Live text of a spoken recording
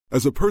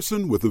As a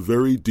person with a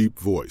very deep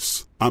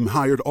voice, I'm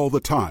hired all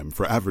the time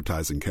for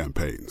advertising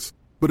campaigns.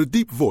 But a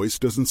deep voice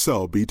doesn't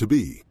sell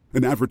B2B,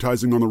 and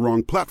advertising on the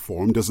wrong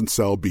platform doesn't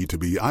sell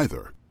B2B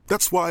either.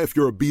 That's why if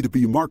you're a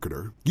B2B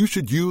marketer, you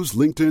should use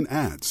LinkedIn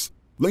ads.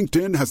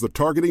 LinkedIn has the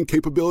targeting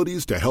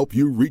capabilities to help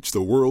you reach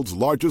the world's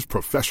largest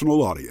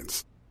professional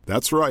audience.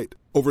 That's right,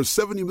 over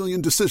 70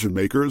 million decision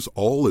makers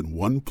all in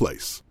one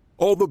place.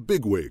 All the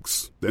big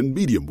wigs, then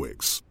medium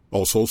wigs,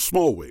 also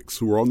small wigs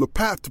who are on the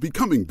path to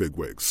becoming big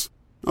wigs.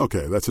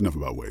 Okay, that's enough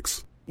about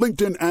wigs.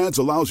 LinkedIn ads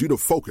allows you to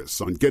focus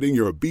on getting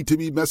your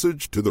B2B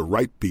message to the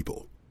right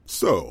people.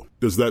 So,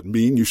 does that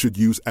mean you should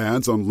use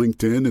ads on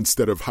LinkedIn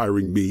instead of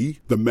hiring me,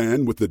 the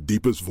man with the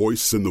deepest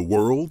voice in the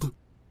world?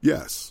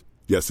 Yes.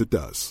 Yes, it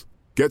does.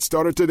 Get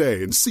started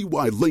today and see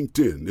why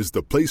LinkedIn is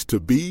the place to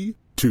be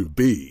to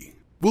be.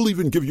 We'll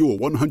even give you a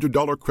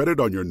 $100 credit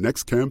on your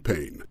next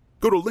campaign.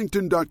 Go to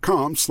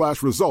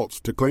linkedin.com/results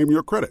to claim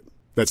your credit.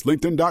 That's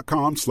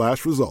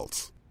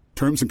linkedin.com/results.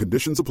 Terms and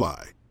conditions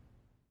apply.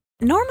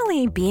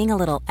 Normally, being a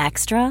little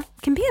extra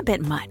can be a bit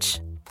much.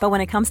 But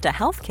when it comes to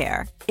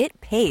healthcare, it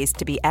pays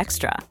to be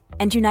extra.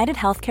 And United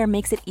Healthcare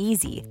makes it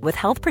easy with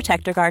Health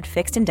Protector Guard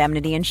fixed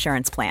indemnity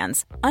insurance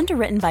plans.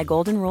 Underwritten by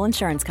Golden Rule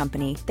Insurance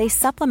Company, they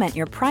supplement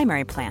your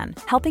primary plan,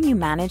 helping you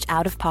manage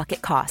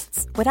out-of-pocket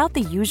costs without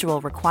the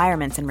usual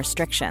requirements and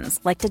restrictions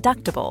like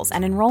deductibles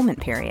and enrollment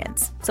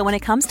periods. So when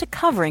it comes to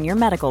covering your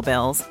medical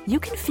bills,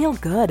 you can feel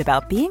good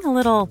about being a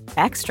little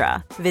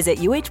extra. Visit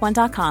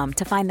uh1.com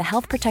to find the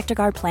Health Protector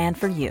Guard plan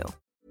for you.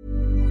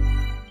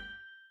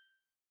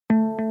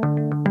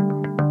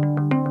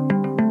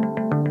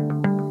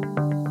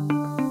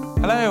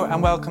 Hello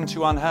and welcome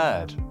to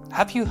Unheard.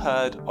 Have you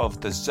heard of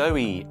the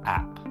ZOE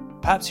app?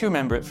 Perhaps you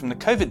remember it from the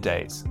COVID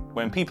days,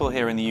 when people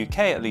here in the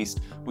UK at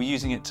least were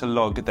using it to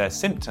log their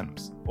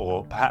symptoms.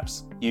 Or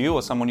perhaps you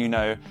or someone you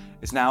know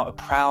is now a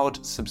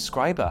proud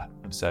subscriber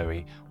of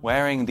ZOE,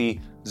 wearing the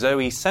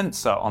ZOE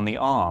sensor on the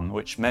arm,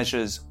 which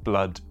measures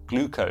blood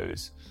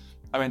glucose.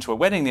 I went to a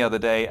wedding the other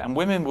day and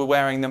women were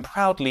wearing them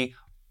proudly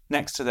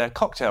next to their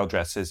cocktail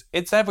dresses.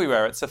 It's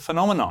everywhere, it's a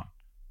phenomenon.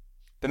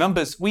 The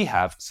numbers we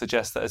have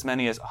suggest that as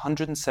many as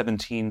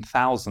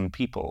 117,000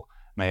 people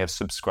may have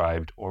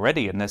subscribed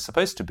already, and there's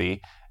supposed to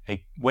be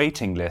a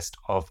waiting list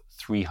of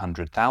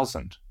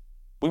 300,000.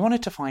 We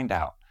wanted to find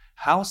out,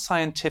 how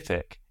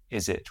scientific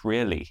is it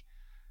really?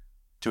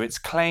 Do its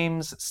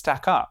claims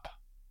stack up?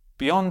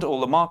 Beyond all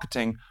the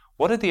marketing,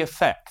 what are the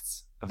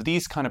effects of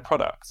these kind of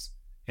products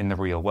in the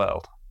real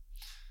world?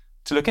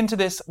 To look into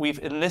this, we've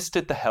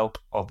enlisted the help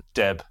of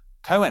Deb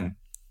Cohen.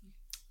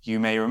 You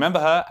may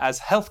remember her as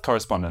health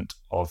correspondent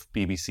of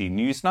BBC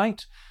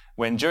Newsnight,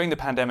 when during the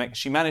pandemic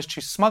she managed to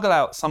smuggle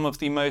out some of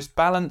the most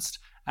balanced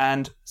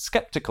and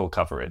sceptical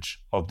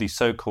coverage of the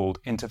so-called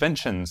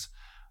interventions,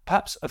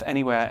 perhaps of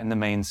anywhere in the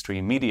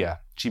mainstream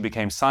media. She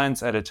became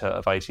science editor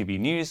of ITV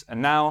News,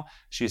 and now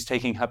she is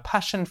taking her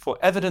passion for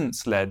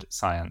evidence-led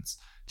science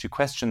to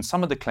question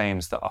some of the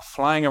claims that are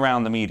flying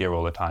around the media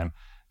all the time,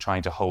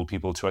 trying to hold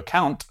people to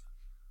account.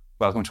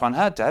 Welcome to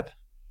Unheard, Deb.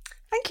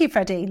 Thank you,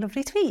 Freddie.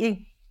 Lovely to meet you.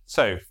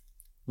 So,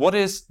 what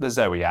is the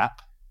ZOE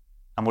app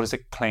and what does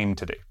it claim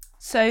to do?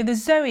 So the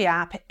ZOE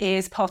app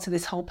is part of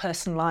this whole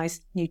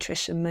personalised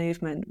nutrition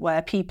movement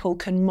where people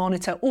can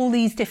monitor all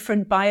these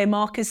different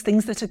biomarkers,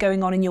 things that are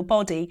going on in your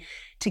body,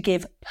 to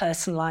give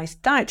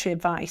personalised dietary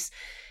advice.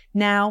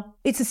 Now,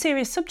 it's a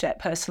serious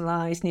subject,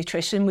 personalised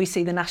nutrition. We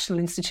see the National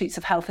Institutes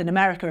of Health in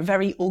America, a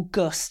very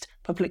august,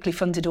 publicly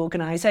funded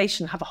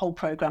organisation, have a whole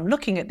programme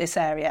looking at this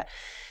area.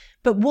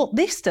 But what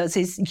this does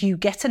is you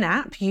get an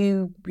app,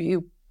 you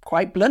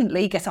quite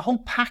bluntly get a whole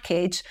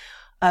package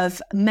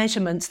of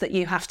measurements that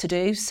you have to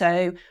do.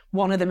 So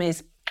one of them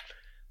is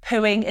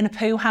pooing in a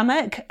poo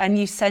hammock, and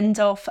you send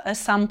off a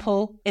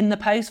sample in the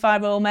post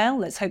via Royal Mail,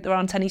 let's hope there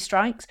aren't any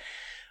strikes,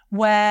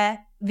 where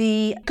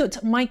the gut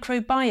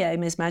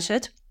microbiome is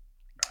measured.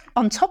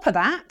 On top of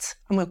that,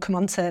 and we'll come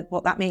on to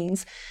what that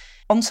means,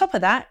 on top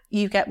of that,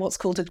 you get what's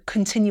called a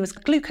continuous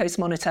glucose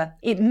monitor.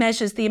 It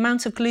measures the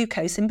amount of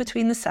glucose in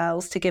between the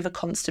cells to give a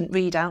constant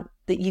readout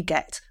that you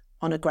get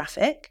on a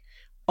graphic,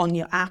 on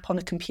your app, on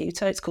a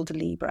computer. It's called a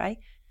Libre.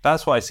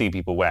 That's what I see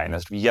people wearing,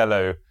 those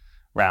yellow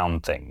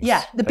round things.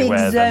 Yeah, the big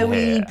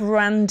ZOE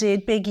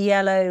branded, big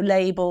yellow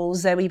label,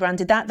 ZOE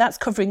branded. That's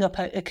covering up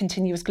a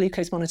continuous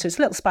glucose monitor. It's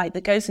a little spike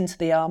that goes into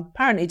the arm.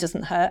 Apparently it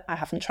doesn't hurt. I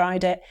haven't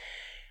tried it.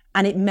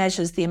 And it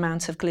measures the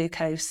amount of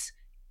glucose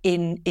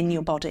in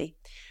your body.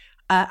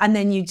 And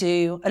then you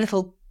do a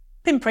little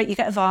pinprick. You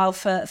get a vial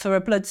for a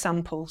blood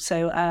sample,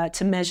 so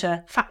to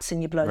measure fats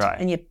in your blood.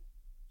 Right.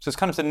 So it's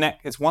kind of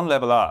it's one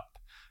level up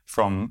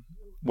from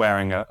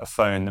wearing a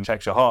phone that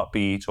checks your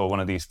heartbeat, or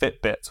one of these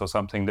Fitbits or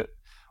something,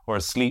 or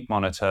a sleep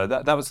monitor.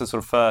 That was the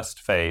sort of first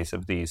phase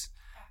of these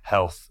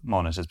health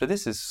monitors. But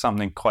this is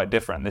something quite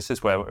different. This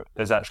is where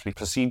there's actually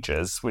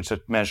procedures which are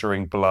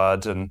measuring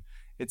blood, and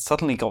it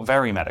suddenly got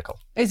very medical.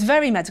 It's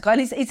very medical.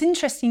 And it's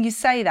interesting you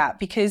say that,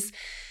 because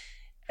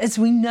as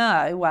we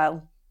know,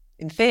 well,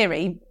 in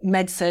theory,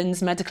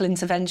 medicines, medical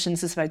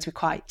interventions are supposed to be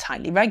quite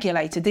tightly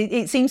regulated.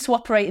 It seems to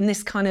operate in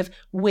this kind of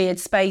weird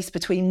space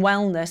between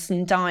wellness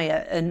and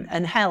diet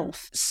and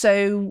health.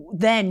 So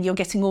then you're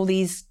getting all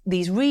these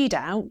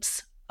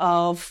readouts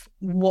of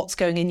what's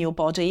going in your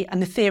body.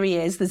 And the theory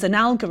is there's an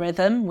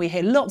algorithm. We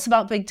hear lots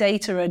about big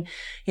data and,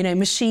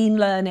 machine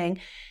learning.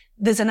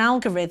 There's an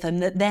algorithm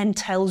that then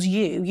tells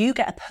you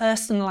get a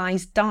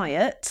personalized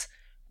diet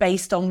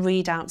based on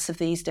readouts of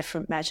these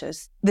different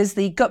measures. There's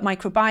the gut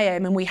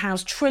microbiome, and we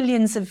house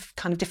trillions of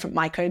kind of different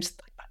microbes,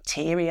 like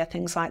bacteria,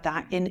 things like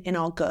that, in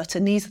our gut.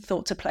 And these are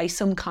thought to play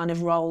some kind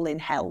of role in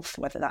health,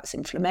 whether that's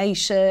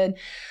inflammation,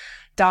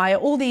 diet,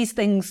 all these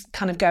things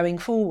kind of going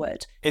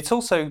forward. It's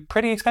also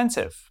pretty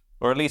expensive,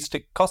 or at least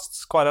it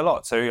costs quite a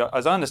lot. So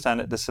as I understand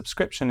it, the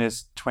subscription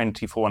is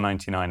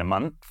 $24.99 a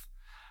month.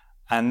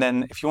 And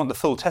then if you want the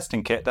full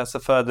testing kit, that's a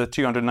further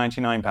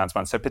 £299 a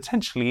month. So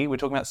potentially we're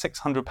talking about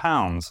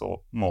 £600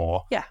 or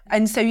more. Yeah.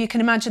 And so you can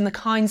imagine the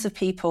kinds of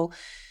people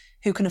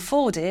who can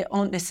afford it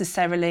aren't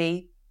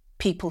necessarily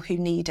people who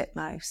need it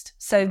most.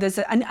 So there's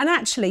and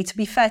actually, to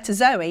be fair to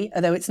ZOE,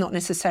 although it's not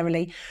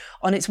necessarily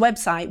on its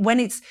website, when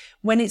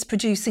it's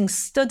producing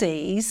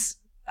studies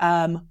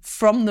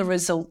from the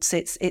results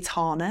it's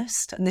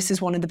harnessed, and this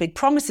is one of the big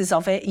promises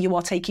of it, you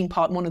are taking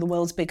part in one of the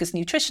world's biggest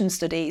nutrition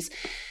studies.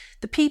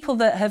 The people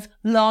that have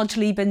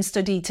largely been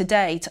studied to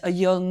date are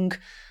young,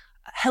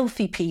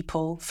 healthy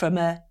people from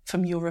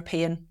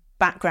European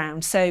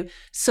background. So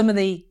some of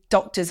the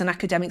doctors and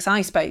academics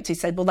I spoke to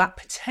said, well, that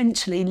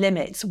potentially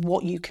limits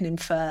what you can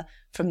infer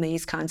from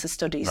these kinds of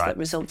studies that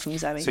result from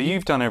ZOE. So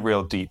you've done a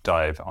real deep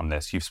dive on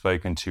this. You've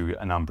spoken to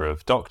a number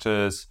of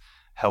doctors,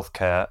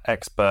 healthcare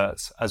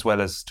experts, as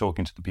well as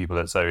talking to the people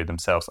at ZOE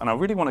themselves. And I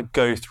really want to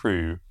go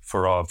through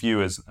for our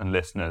viewers and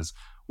listeners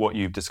what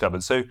you've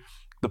discovered. So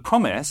the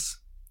promise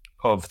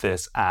of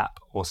this app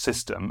or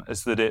system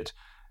is that it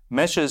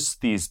measures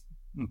these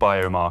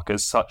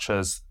biomarkers such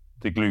as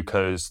the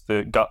glucose,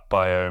 the gut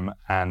biome,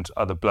 and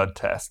other blood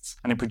tests,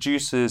 and it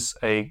produces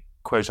a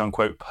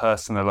quote-unquote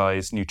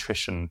personalized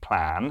nutrition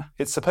plan.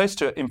 It's supposed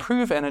to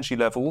improve energy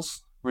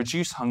levels,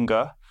 reduce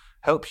hunger,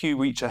 help you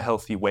reach a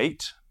healthy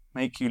weight,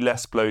 make you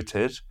less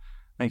bloated,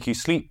 make you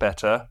sleep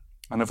better,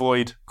 and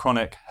avoid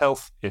chronic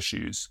health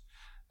issues.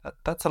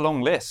 That's a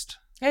long list.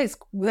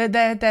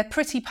 They're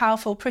pretty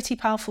powerful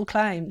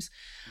claims.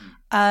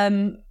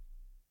 And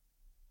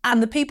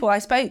the people I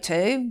spoke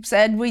to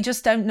said, we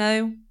just don't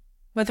know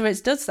whether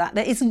it does that.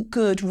 There isn't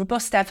good,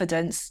 robust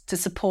evidence to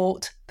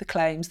support the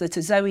claims that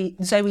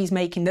ZOE's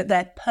making, that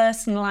their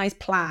personalised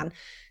plan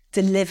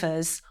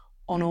delivers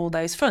on all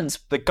those fronts.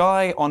 The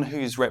guy on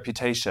whose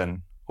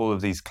reputation all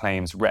of these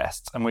claims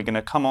rests, and we're going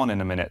to come on in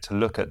a minute to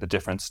look at the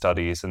different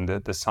studies and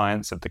the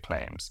science of the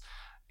claims.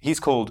 He's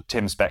called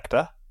Tim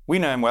Spector. We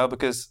know him well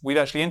because we've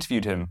actually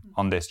interviewed him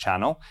on this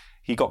channel.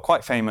 He got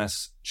quite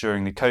famous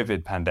during the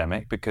COVID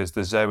pandemic because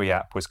the ZOE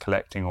app was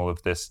collecting all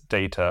of this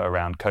data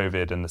around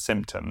COVID and the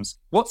symptoms.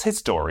 What's his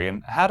story,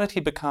 and how did he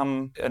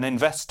become an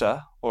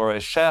investor or a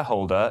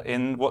shareholder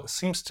in what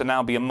seems to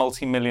now be a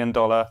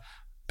multi-million-dollar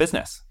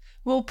business?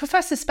 Well,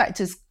 Professor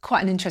Spector's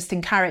quite an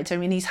interesting character. I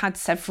mean, he's had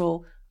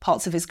several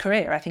parts of his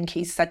career. I think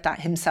he's said that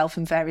himself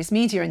in various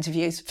media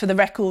interviews. For the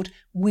record,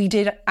 we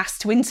did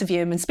ask to interview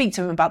him and speak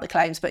to him about the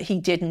claims, but he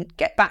didn't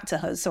get back to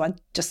us. So I'd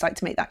just like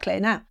to make that clear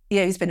now.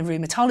 Yeah, he's been a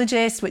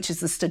rheumatologist, which is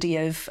the study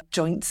of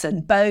joints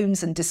and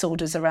bones and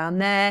disorders around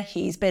there.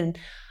 He's been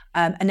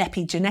an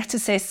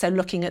epigeneticist, so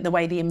looking at the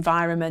way the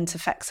environment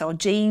affects our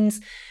genes.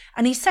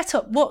 And he set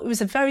up what was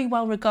a very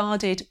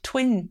well-regarded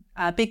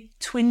big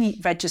twin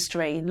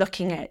registry,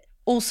 looking at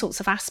all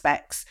sorts of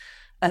aspects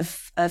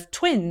of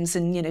twins.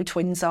 And,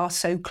 twins are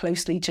so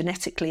closely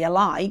genetically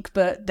alike,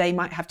 but they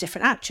might have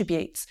different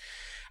attributes.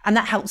 And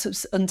that helps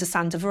us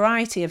understand a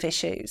variety of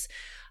issues.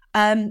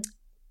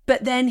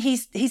 But then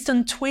he's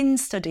done twin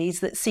studies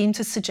that seem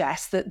to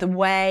suggest that the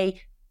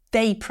way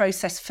they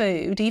process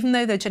food, even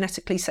though they're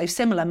genetically so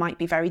similar, might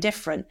be very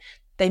different.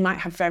 They might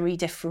have very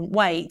different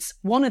weights.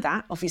 One of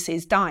that, obviously,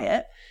 is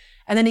diet.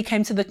 And then he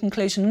came to the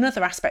conclusion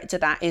another aspect of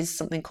that is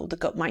something called the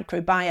gut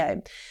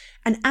microbiome.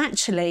 And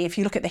actually, if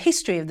you look at the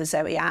history of the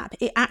ZOE app,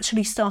 it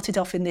actually started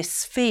off in this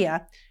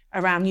sphere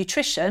around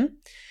nutrition.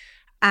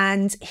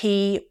 And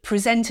he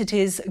presented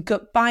his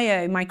gut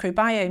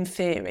microbiome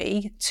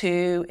theory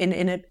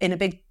in a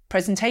big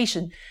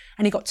presentation.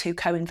 And he got 2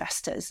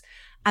 co-investors.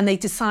 And they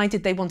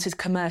decided they wanted to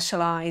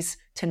commercialise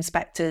Tim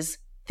Spector's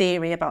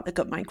theory about the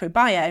gut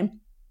microbiome.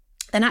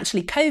 Then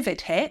actually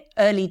COVID hit,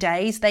 early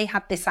days. They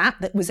had this app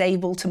that was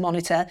able to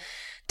monitor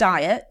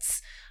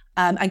diets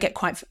and get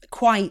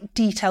quite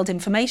detailed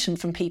information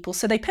from people.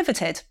 So they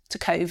pivoted to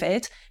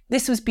COVID.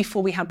 This was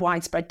before we had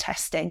widespread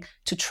testing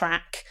to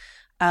track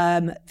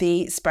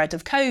the spread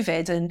of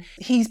COVID. And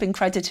he's been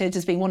credited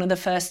as being one of the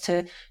first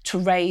to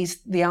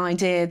raise the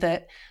idea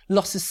that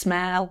loss of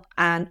smell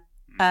and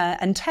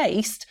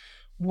taste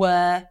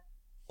were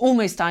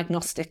almost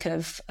diagnostic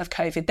of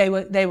COVID.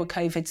 They were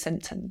COVID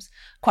symptoms,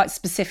 quite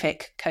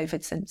specific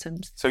COVID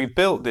symptoms. So you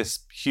built this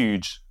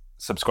huge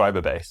subscriber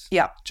base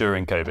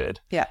during COVID.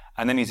 Yeah.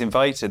 And then he's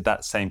invited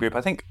that same group.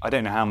 I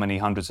don't know how many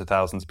hundreds of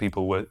thousands of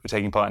people were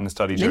taking part in the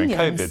study during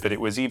COVID, but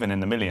it was even in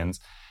the millions.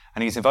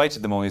 And he's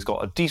invited them all. He's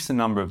got a decent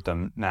number of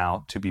them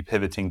now to be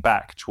pivoting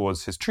back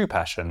towards his true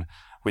passion,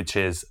 which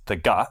is the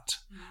gut.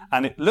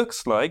 And it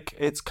looks like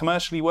it's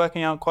commercially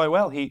working out quite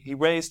well. He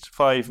raised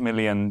 $5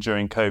 million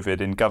during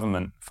COVID in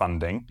government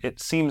funding. It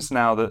seems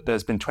now that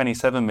there's been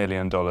 $27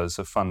 million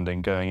of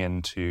funding going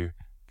into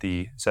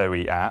the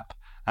ZOE app.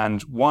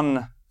 And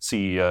one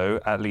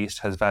CEO, at least,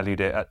 has valued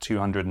it at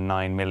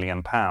 £209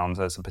 million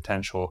as a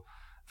potential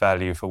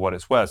value for what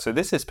it's worth. So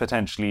this is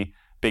potentially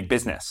big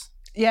business.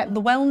 Yeah,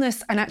 the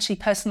wellness and actually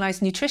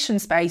personalised nutrition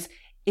space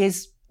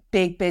is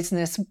big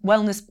business.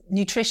 Wellness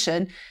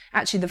nutrition,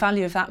 actually the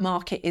value of that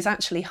market is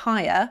actually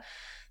higher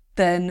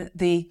than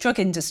the drug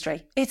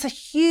industry. It's a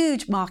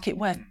huge market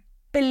worth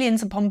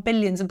billions upon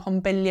billions upon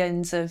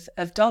billions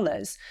of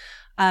dollars.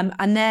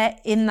 And they're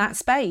in that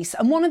space.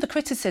 And one of the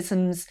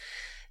criticisms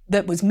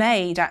that was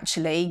made,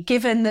 actually,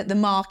 given that the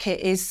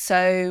market is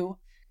so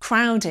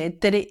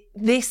crowded, that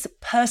this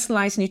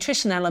personalised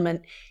nutrition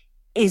element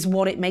is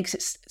what it makes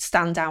it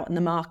stand out in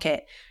the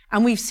market.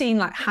 And we've seen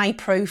like high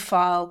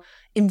profile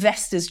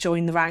investors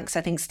join the ranks.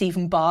 I think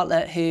Stephen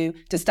Bartlett, who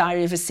does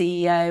Diary of a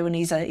CEO, and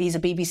he's a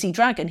BBC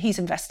dragon, he's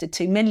invested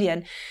 $2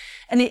 million.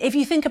 And if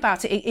you think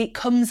about it, it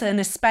comes in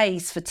a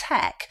space for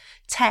tech,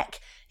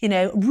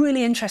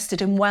 really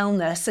interested in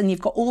wellness, and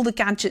you've got all the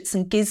gadgets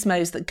and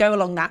gizmos that go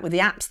along that with the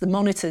apps, the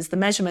monitors, the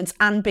measurements,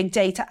 and big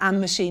data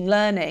and machine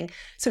learning.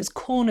 So it's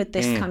cornered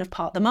this kind of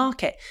part of the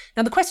market.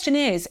 Now, the question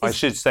is... I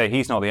should say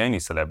he's not the only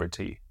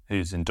celebrity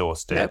who's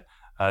endorsed it.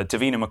 No.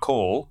 Davina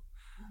McCall,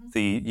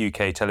 the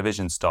UK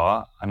television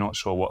star, I'm not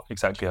sure what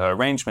exactly her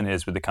arrangement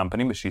is with the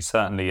company, but she's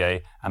certainly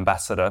an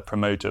ambassador,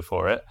 promoter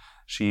for it.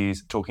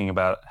 She's talking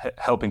about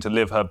helping to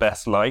live her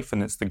best life,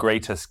 and it's the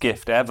greatest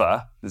gift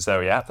ever, the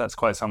ZOE app. That's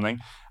quite something.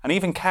 And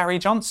even Carrie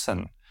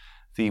Johnson,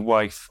 the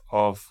wife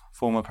of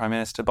former Prime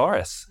Minister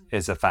Boris,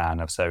 is a fan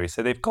of ZOE.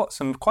 So they've got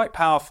some quite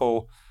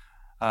powerful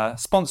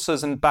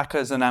sponsors and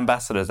backers and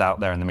ambassadors out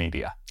there in the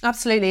media.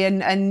 Absolutely.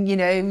 And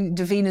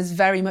Davina's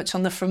very much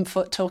on the front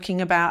foot talking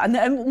about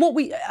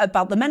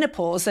about the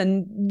menopause.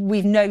 And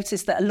we've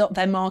noticed that a lot of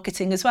their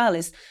marketing as well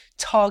is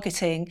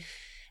targeting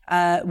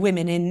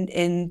women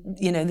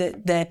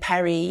in their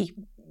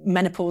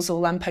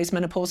peri-menopausal and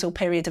postmenopausal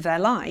period of their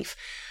life.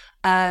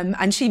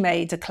 And she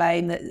made a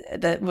claim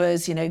that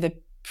was, the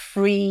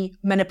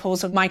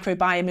pre-menopausal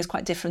microbiome is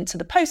quite different to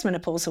the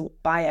postmenopausal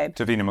biome.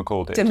 Davina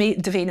McCall did.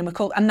 Davina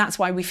McCall, and that's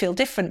why we feel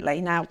differently.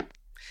 Now,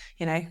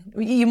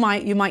 you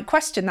might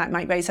question that,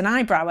 might raise an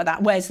eyebrow at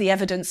that. Where's the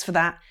evidence for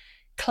that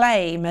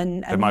claim?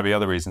 And there might be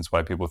other reasons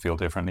why people feel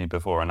differently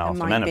before and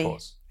after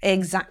menopause.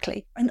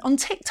 Exactly. And on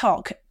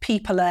TikTok,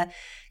 people are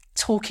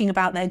talking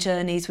about their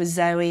journeys with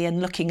ZOE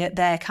and looking at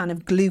their kind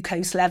of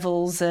glucose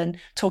levels and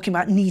talking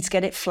about need to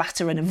get it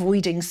flatter and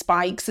avoiding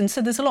spikes. And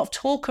so there's a lot of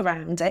talk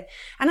around it.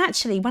 And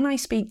actually, when I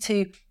speak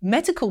to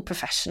medical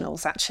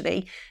professionals,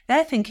 actually,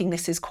 they're thinking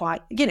this is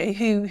quite,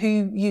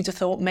 who you'd have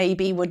thought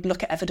maybe would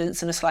look at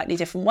evidence in a slightly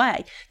different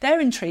way. They're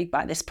intrigued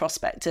by this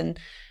prospect and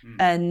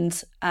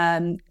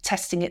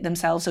testing it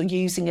themselves or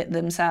using it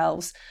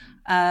themselves.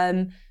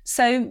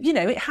 So,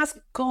 it has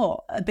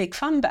got a big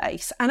fan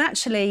base. And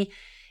actually,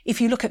 if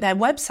you look at their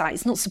website,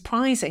 it's not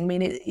surprising. I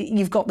mean,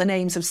 you've got the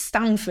names of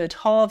Stanford,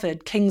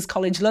 Harvard, King's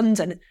College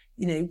London,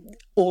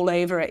 all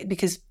over it,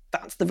 because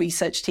that's the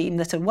research team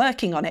that are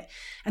working on it.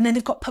 And then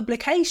they've got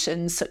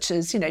publications such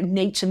as,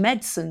 Nature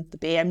Medicine, the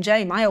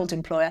BMJ, my old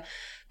employer,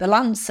 the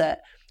Lancet,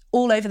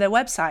 all over their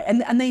website.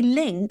 And they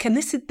link, and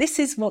this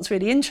is what's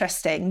really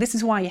interesting. This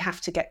is why you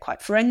have to get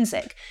quite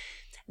forensic.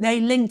 They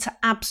link to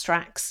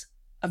abstracts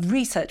of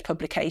research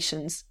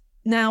publications.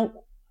 Now,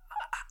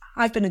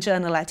 I've been a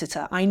journal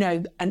editor. I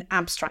know an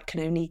abstract can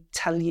only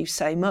tell you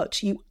so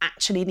much. You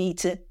actually need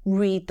to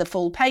read the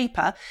full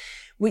paper,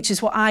 which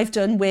is what I've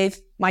done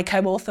with my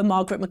co-author,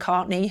 Margaret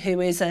McCartney, who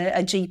is a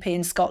GP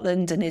in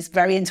Scotland and is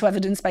very into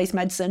evidence-based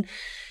medicine.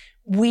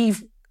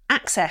 We've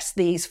accessed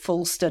these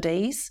full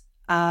studies,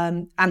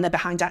 and they're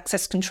behind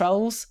access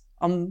controls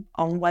on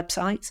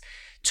websites,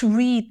 to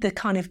read the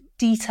kind of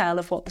detail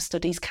of what the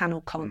studies can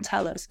or can't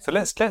tell us. So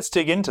let's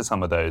dig into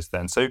some of those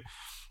then. So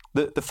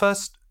the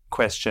first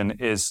question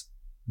is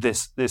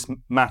this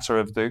matter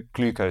of the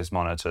glucose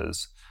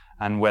monitors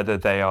and whether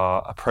they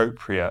are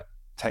appropriate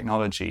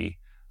technology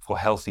for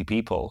healthy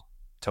people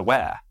to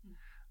wear.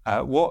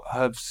 What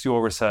has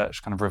your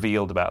research kind of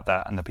revealed about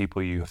that and the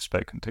people you have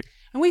spoken to?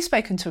 And we've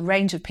spoken to a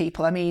range of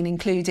people,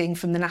 including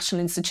from the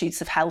National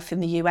Institutes of Health in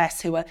the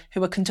US, who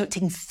are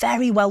conducting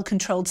very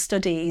well-controlled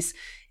studies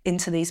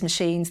into these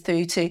machines,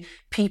 through to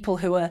people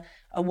who are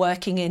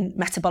working in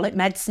metabolic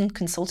medicine,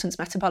 consultants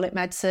metabolic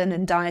medicine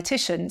and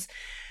dietitians.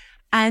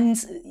 And,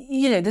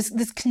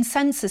 there's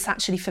consensus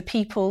actually for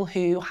people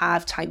who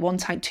have type 1,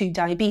 type 2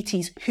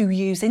 diabetes who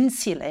use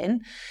insulin.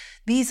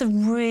 These are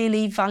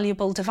really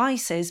valuable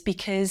devices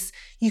because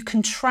you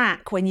can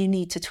track when you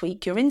need to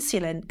tweak your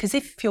insulin. Because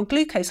if your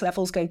glucose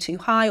levels go too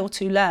high or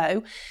too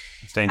low,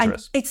 it's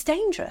dangerous. It's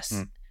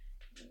dangerous.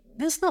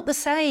 that's not the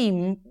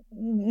same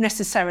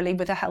necessarily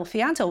with a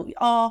healthy adult.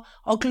 Our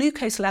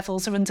glucose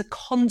levels are under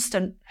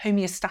constant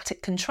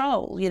homeostatic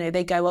control. You know,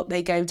 they go up,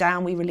 they go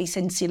down, we release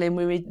insulin,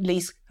 we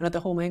release another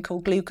hormone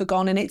called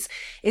glucagon, and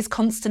it's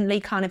constantly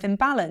kind of in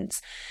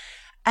balance.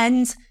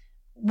 And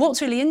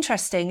what's really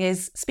interesting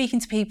is speaking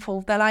to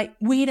people, they're like,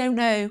 we don't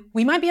know.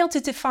 We might be able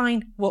to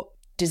define what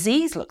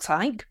disease looks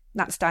like.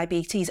 That's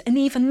diabetes. And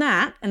even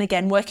that, and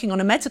again, working on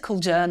a medical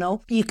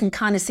journal, you can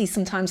kind of see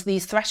sometimes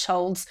these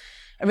thresholds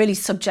are really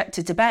subject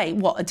to debate,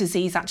 what a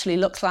disease actually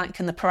looks like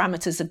and the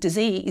parameters of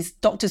disease.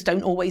 Doctors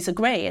don't always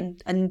agree,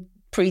 and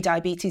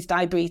pre-diabetes,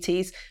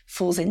 diabetes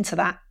falls into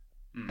that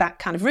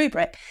kind of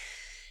rubric.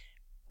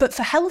 But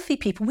for healthy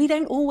people, we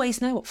don't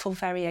always know what full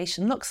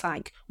variation looks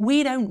like.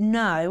 We don't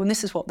know, and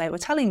this is what they were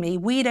telling me,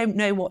 we don't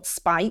know what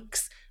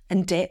spikes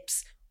and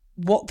dips,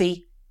 what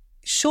the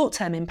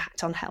short-term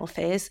impact on health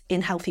is,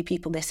 in healthy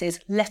people this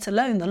is, let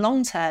alone the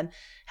long-term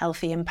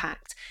healthy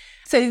impact.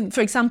 So,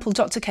 for example,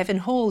 Dr. Kevin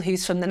Hall,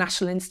 who's from the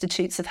National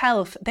Institutes of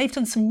Health, they've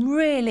done some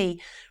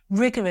really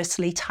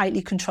rigorously,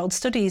 tightly controlled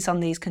studies on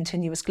these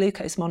continuous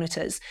glucose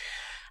monitors,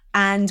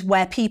 and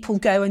where people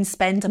go and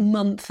spend a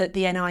month at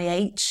the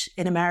NIH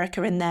in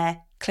America in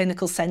their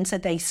clinical centre.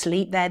 They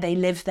sleep there, they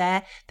live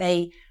there,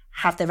 they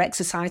have their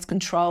exercise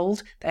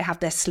controlled, they have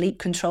their sleep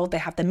controlled, they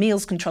have their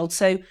meals controlled.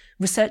 So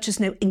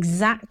researchers know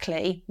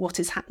exactly what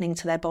is happening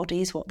to their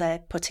bodies, what they're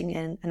putting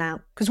in and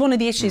out. Because one of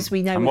the issues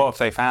we know... And what have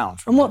they found?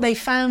 And what they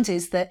found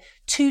is that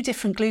 2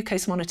 different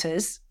glucose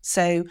monitors,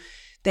 so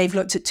they've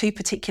looked at 2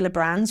 particular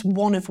brands,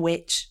 one of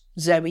which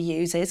ZOE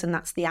uses, and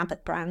that's the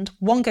Abbott brand.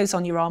 One goes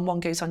on your arm,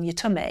 one goes on your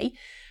tummy,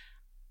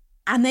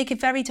 and they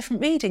give very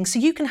different readings. So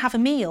you can have a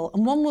meal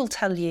and one will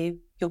tell you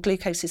your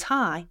glucose is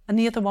high and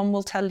the other one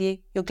will tell you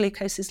your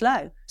glucose is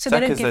low. So is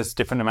that because there's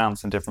different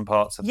amounts in different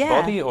parts of the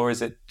body, or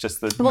is it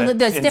just the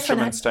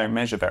instruments don't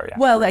measure very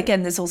accurately? Well,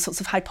 again, there's all sorts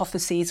of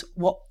hypotheses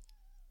what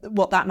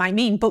that might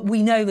mean, but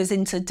we know there's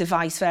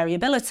inter-device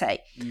variability.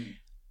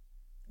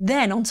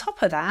 Then on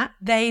top of that,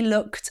 they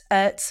looked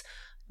at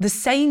the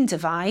same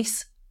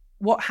device,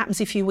 what happens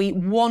if you eat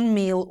one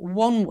meal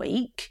one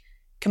week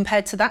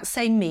compared to that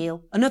same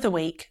meal another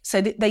week.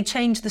 So they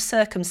change the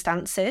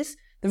circumstances,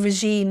 the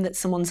regime that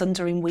someone's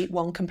under in week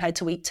 1 compared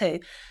to week 2.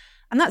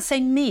 And that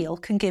same meal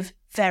can give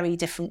very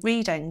different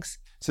readings.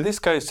 So this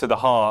goes to the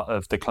heart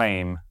of the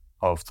claim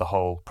of the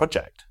whole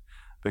project,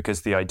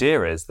 because the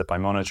idea is that by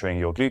monitoring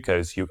your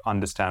glucose, you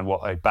understand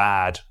what a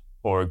bad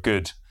or a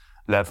good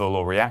level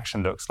or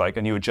reaction looks like,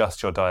 and you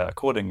adjust your diet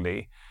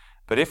accordingly.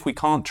 But if we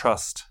can't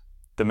trust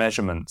the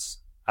measurements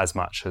as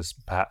much as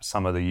perhaps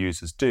some of the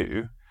users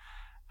do,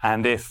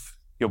 and if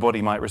your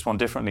body might respond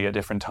differently at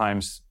different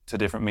times to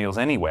different meals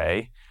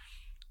anyway,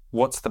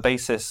 what's the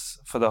basis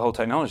for the whole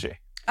technology?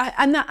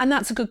 And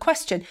that's a good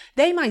question.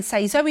 They might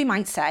say, ZOE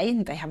might say,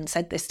 and they haven't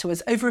said this to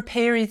us, over a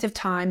period of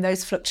time,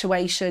 those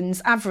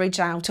fluctuations average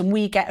out and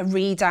we get a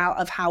readout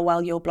of how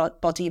well your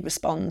body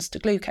responds to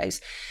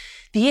glucose.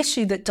 The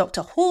issue that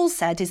Dr. Hall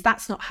said is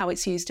that's not how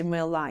it's used in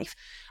real life.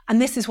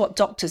 And this is what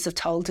doctors have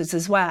told us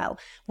as well,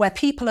 where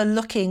people are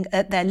looking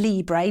at their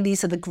Libre,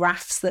 these are the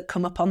graphs that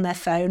come up on their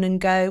phone,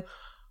 and go,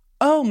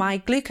 oh, my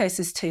glucose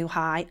is too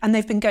high. And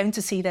they've been going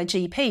to see their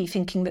GP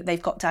thinking that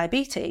they've got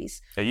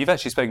diabetes. Yeah, you've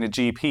actually spoken to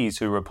GPs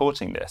who are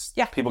reporting this.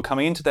 Yeah. People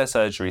coming into their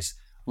surgeries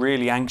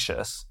really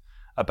anxious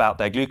about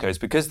their glucose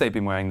because they've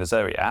been wearing the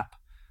ZOE app.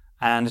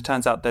 And it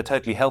turns out they're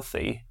totally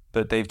healthy,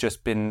 but they've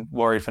just been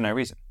worried for no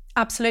reason.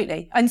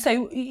 Absolutely. And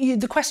so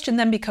the question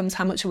then becomes,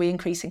 how much are we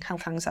increasing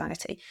health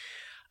anxiety?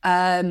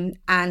 And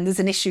there's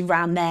an issue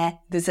around there.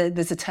 There's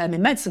a term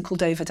in medicine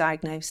called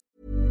overdiagnosis.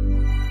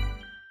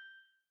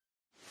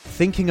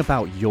 Thinking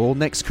about your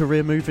next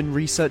career move in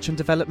research and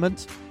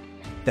development?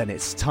 Then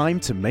it's time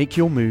to make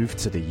your move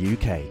to the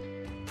UK.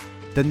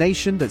 The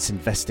nation that's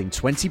investing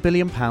 £20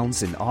 billion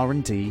in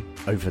R&D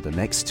over the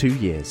next 2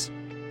 years.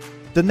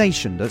 The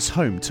nation that's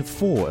home to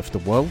 4 of the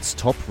world's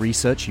top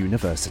research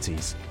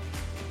universities.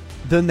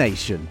 The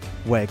nation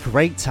where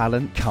great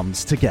talent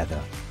comes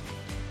together.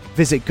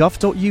 Visit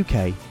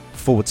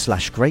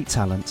gov.uk/great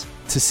talent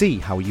to see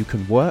how you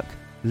can work,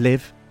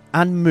 live,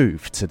 and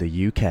move to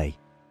the UK.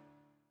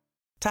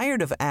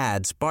 Tired of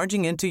ads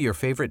barging into your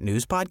favorite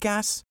news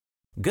podcasts?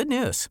 Good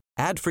news.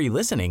 Ad-free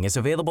listening is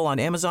available on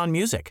Amazon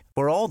Music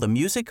for all the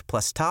music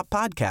plus top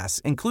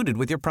podcasts included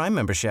with your Prime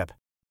membership.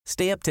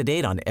 Stay up to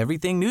date on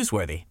everything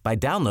newsworthy by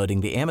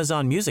downloading the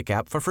Amazon Music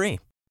app for free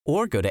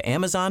or go to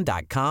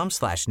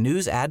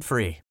amazon.com/news ad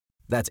free.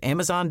 That's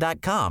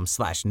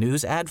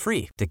amazon.com/news ad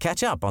free to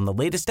catch up on the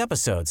latest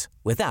episodes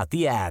without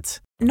the ads.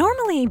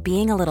 Normally,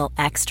 being a little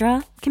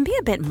extra can be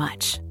a bit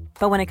much.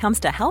 But when it comes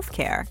to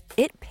healthcare,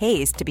 it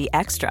pays to be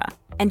extra.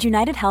 And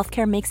United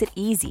Healthcare makes it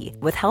easy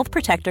with Health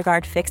Protector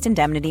Guard fixed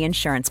indemnity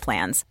insurance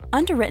plans.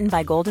 Underwritten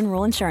by Golden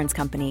Rule Insurance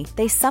Company,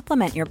 they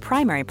supplement your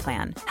primary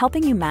plan,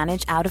 helping you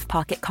manage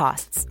out-of-pocket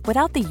costs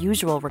without the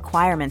usual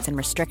requirements and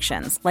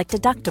restrictions like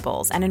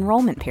deductibles and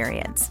enrollment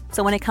periods.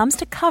 So when it comes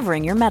to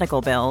covering your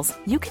medical bills,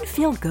 you can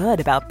feel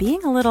good about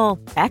being a little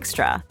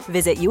extra.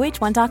 Visit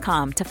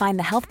uh1.com to find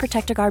the Health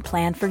Protector Guard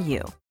plan for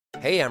you.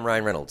 Hey, I'm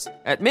Ryan Reynolds.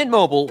 At Mint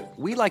Mobile,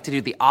 we like to do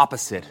the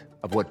opposite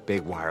of what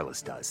Big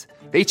Wireless does.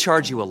 They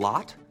charge you a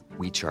lot,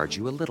 we charge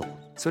you a little.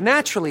 So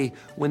naturally,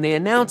 when they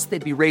announced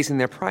they'd be raising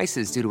their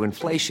prices due to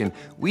inflation,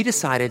 we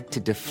decided to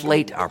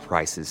deflate our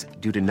prices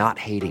due to not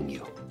hating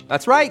you.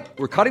 That's right.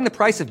 We're cutting the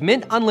price of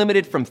Mint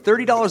Unlimited from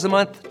 $30 a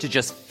month to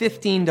just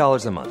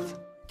 $15 a month.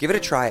 Give it a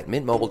try at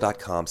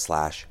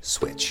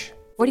mintmobile.com/switch.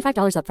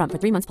 $45 up front for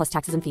 3 months plus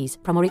taxes and fees.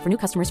 Promo rate for new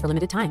customers for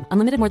limited time.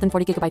 Unlimited more than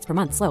 40 gigabytes per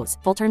month. Slows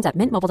full terms at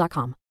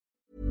mintmobile.com.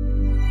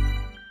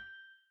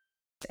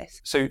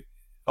 So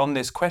on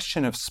this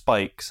question of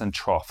spikes and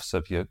troughs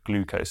of your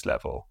glucose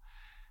level,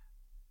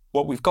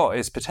 what we've got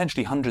is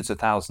potentially hundreds of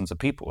thousands of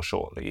people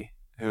shortly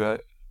who are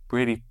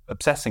really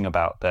obsessing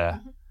about their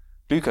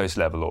glucose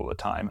level all the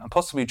time and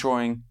possibly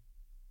drawing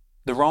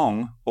the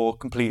wrong or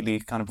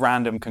completely kind of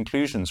random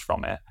conclusions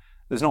from it.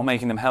 It's not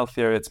making them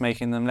healthier, it's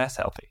making them less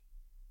healthy.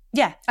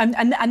 Yeah, and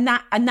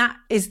that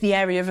is the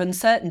area of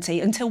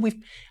uncertainty until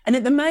we've, and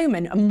at the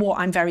moment, and what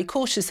I'm very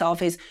cautious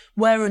of is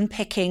we're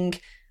unpicking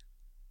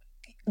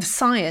the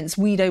science.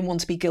 We don't want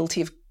to be guilty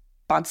of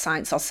bad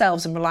science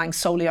ourselves and relying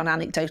solely on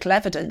anecdotal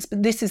evidence,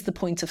 but this is the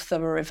point of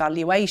thorough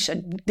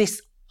evaluation.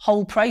 This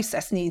whole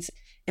process needs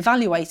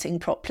evaluating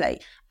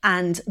properly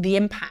and the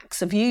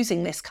impacts of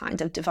using this kind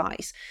of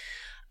device.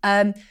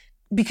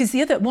 Because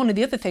one of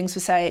the other things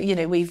we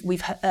say,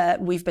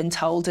 we've been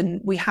told, and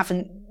we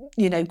haven't,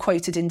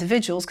 quoted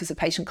individuals because of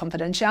patient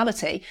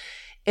confidentiality,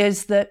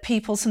 is that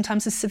people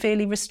sometimes are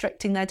severely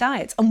restricting their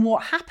diets. And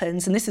what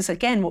happens, and this is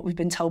again what we've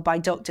been told by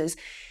doctors,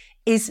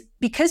 is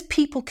because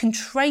people can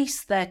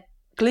trace their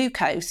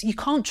glucose, you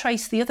can't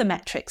trace the other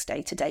metrics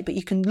day to day, but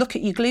you can look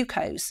at your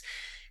glucose.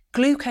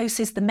 Glucose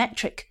is the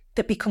metric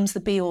that becomes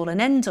the be-all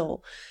and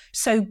end-all.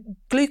 So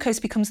glucose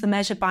becomes the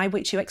measure by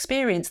which you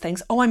experience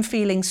things. Oh, I'm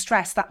feeling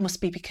stressed. That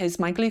must be because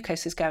my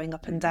glucose is going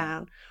up and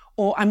down.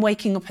 Or I'm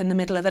waking up in the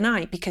middle of the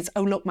night because,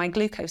 oh, look, my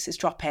glucose is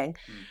dropping.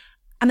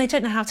 And they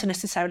don't know how to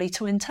necessarily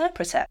to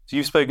interpret it. So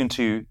you've spoken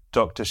to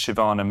Dr.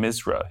 Shivana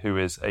Misra, who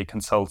is a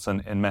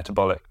consultant in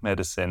metabolic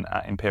medicine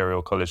at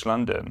Imperial College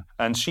London.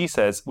 And she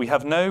says, we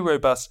have no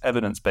robust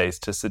evidence base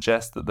to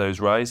suggest that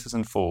those rises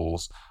and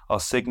falls are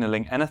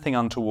signalling anything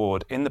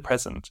untoward in the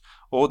present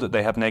or that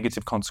they have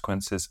negative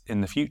consequences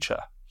in the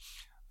future.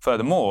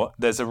 Furthermore,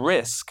 there's a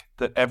risk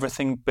that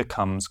everything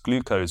becomes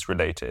glucose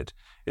related.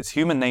 It's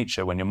human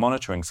nature when you're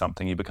monitoring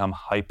something, you become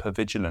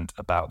hypervigilant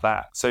about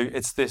that. So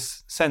it's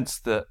this sense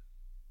that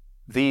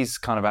these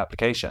kind of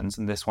applications,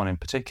 and this one in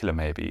particular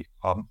maybe,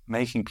 are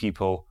making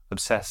people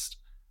obsessed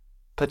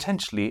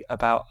potentially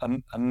about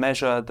a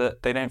measure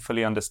that they don't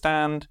fully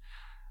understand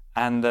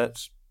and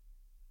that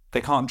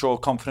they can't draw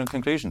confident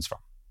conclusions from.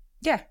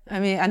 Yeah,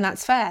 I mean, and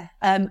that's fair.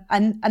 And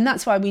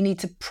that's why we need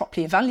to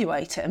properly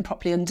evaluate it and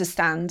properly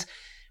understand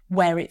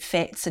where it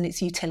fits and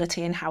its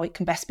utility and how it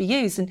can best be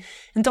used. And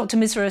Dr.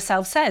 Misra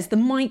herself says there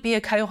might be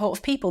a cohort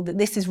of people that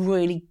this is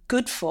really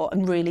good for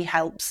and really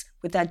helps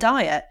with their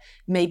diet.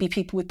 Maybe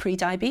people with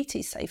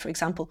pre-diabetes, say, for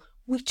example.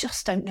 We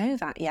just don't know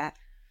that yet.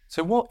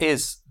 So what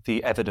is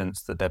the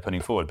evidence that they're putting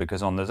forward?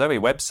 Because on the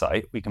ZOE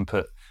website, we can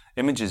put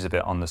images of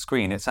it on the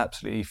screen. It's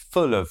absolutely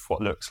full of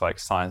what looks like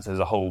science. There's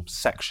a whole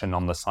section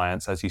on the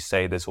science. As you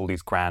say, there's all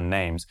these grand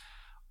names.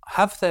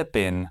 Have there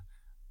been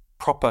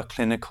proper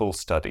clinical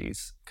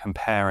studies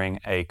comparing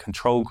a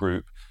control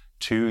group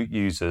to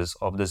users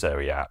of the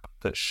ZOE app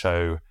that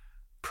show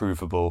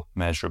provable,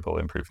 measurable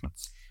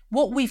improvements?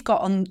 What we've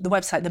got on the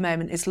website at the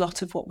moment is a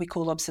lot of what we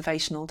call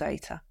observational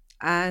data.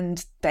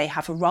 And they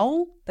have a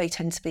role. They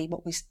tend to be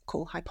what we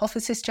call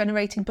hypothesis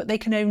generating, but they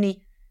can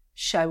only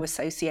show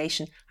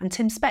association. And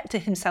Tim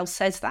Spector himself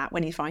says that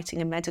when he's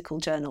writing in medical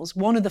journals.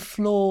 One of the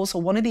flaws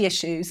or one of the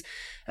issues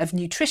of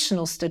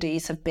nutritional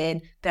studies have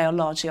been they are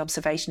largely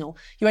observational.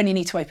 You only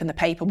need to open the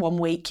paper one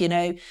week,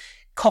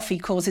 coffee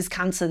causes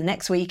cancer, the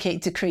next week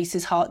it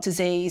decreases heart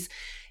disease.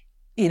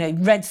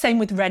 Same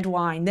with red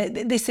wine.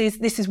 This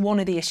is one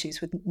of the issues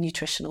with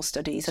nutritional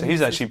studies. So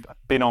he's actually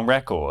been on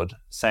record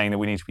saying that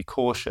we need to be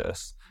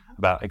cautious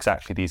about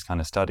exactly these kind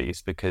of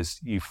studies because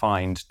you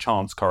find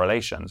chance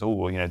correlations.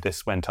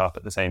 This went up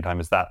at the same time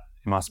as that.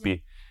 It must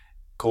be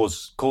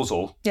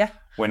causal,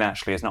 when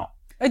actually it's not.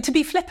 To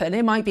be flippant,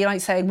 it might be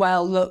like saying,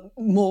 well, look,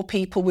 more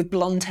people with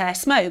blonde hair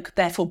smoke,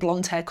 therefore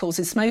blonde hair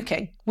causes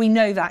smoking. We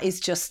know that is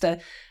just a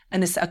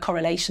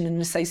correlation and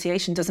an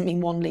association, doesn't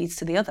mean one leads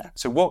to the other.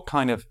 So what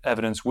kind of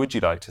evidence would you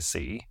like to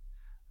see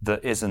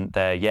that isn't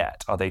there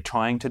yet? Are they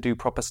trying to do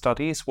proper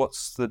studies?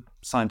 What's the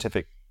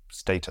scientific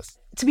status?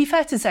 To be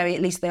fair to ZOE,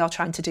 at least they are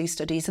trying to do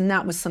studies, and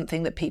that was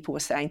something that people were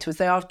saying to us.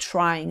 They are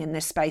trying in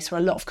this space where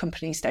a lot of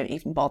companies don't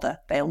even bother.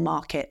 They'll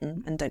market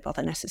and don't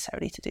bother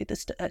necessarily to do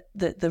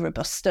the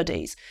robust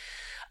studies.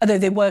 Although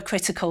they were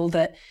critical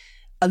that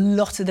a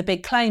lot of the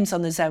big claims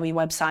on the ZOE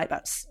website,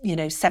 that's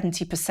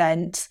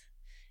 70%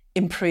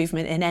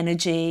 improvement in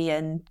energy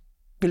and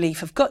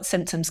relief of gut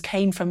symptoms,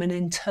 came from an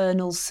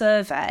internal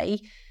survey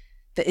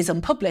that is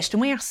unpublished.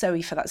 And we asked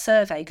ZOE for that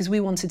survey because we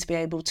wanted to be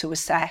able to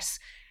assess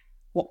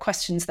what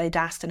questions they'd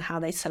asked and how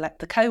they select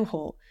the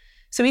cohort.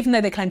 So even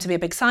though they claim to be a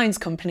big science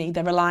company,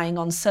 they're relying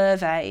on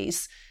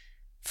surveys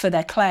for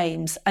their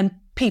claims. And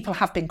people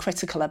have been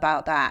critical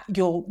about that.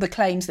 The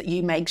claims that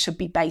you make should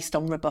be based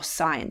on robust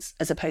science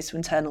as opposed to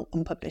internal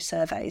unpublished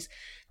surveys.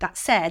 That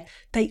said,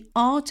 they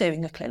are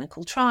doing a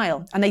clinical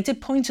trial, and they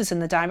did point us in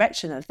the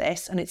direction of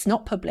this, and it's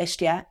not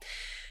published yet.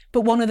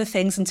 But one of the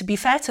things, and to be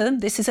fair to them,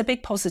 this is a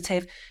big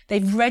positive,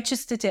 they've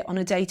registered it on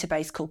a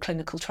database called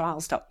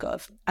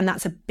clinicaltrials.gov. And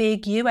that's a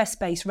big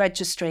US-based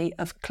registry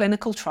of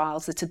clinical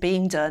trials that are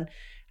being done.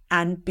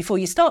 And before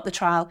you start the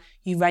trial,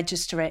 you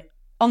register it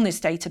on this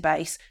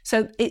database.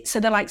 So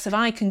the likes of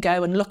I can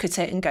go and look at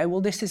it and go,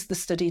 well, this is the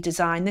study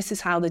design, this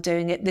is how they're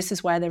doing it, this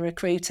is where they're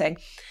recruiting.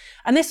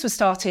 And this was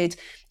started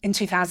in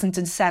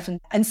 2007.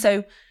 And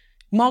so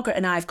Margaret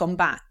and I have gone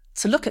back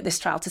to look at this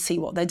trial to see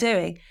what they're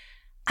doing.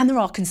 And there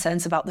are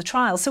concerns about the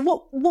trial. So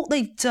what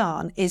they've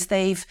done is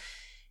they've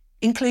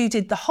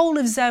included the whole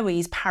of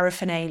ZOE's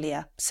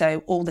paraphernalia.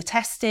 So all the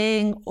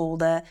testing, all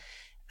the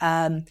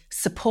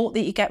support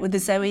that you get with the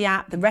ZOE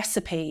app, the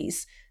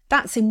recipes,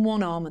 that's in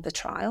one arm of the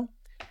trial.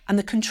 And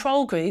the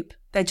control group,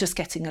 they're just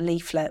getting a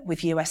leaflet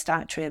with US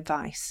dietary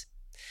advice.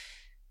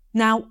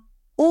 Now,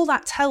 all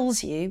that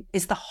tells you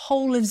is the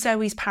whole of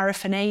ZOE's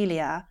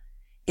paraphernalia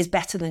is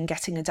better than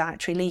getting a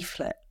dietary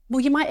leaflet. Well,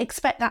 you might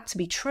expect that to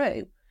be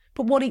true.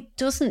 But what it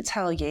doesn't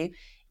tell you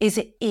is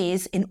it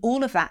is, in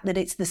all of that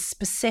it's the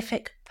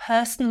specific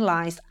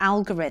personalised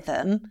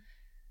algorithm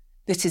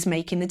that is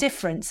making the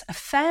difference. A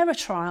fairer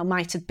trial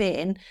might have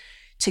been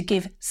to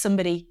give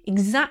somebody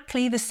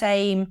exactly the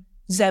same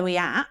ZOE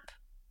app,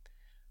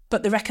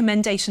 but the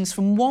recommendations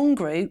from one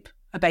group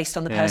are based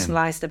on the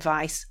personalised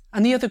advice,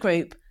 and the other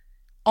group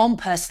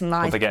aren't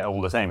personalised. Well, they get all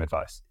the same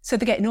advice. So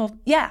they're getting all,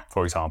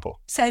 for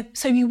example. So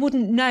you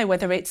wouldn't know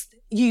whether it's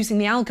using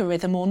the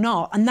algorithm or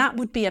not, and that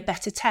would be a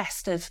better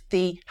test of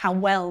how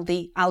well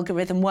the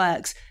algorithm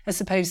works,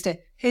 as opposed to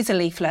here's a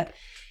leaflet,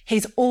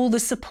 here's all the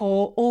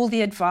support, all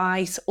the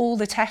advice, all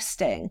the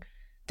testing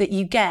that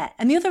you get.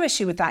 And the other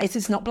issue with that is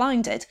it's not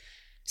blinded.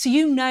 So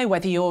you know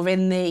whether you're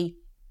in the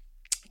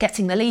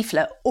getting the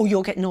leaflet or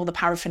you're getting all the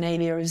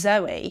paraphernalia of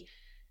ZOE.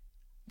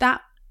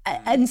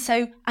 And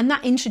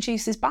that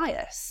introduces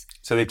bias.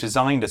 So they've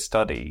designed a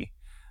study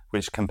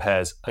which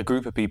compares a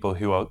group of people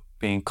who are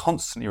being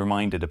constantly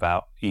reminded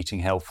about eating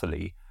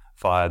healthily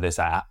via this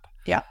app.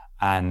 Yeah.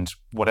 And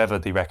whatever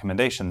the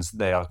recommendations,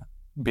 they are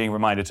being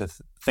reminded to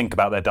think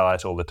about their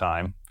diet all the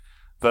time,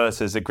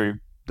 versus a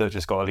group that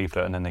just got a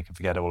leaflet and then they can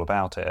forget all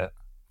about it.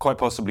 Quite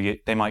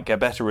possibly they might get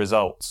better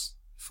results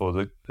for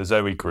the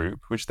ZOE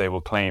group, which they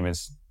will claim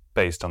is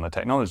based on the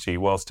technology,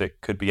 whilst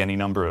it could be any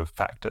number of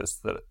factors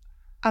that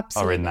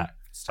are in that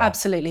stuff.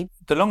 Absolutely.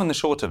 The long and the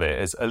short of it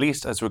is, at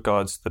least as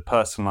regards the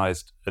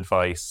personalised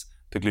advice,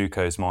 the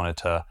glucose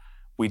monitor,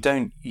 we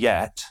don't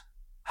yet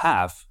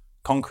have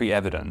concrete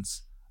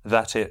evidence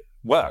that it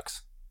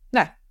works.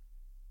 No.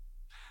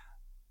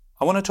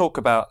 I want to talk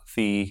about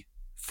the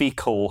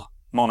fecal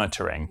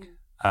monitoring,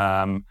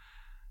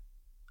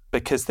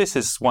 because this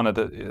is one of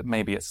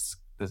maybe it's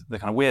the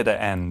kind of weirder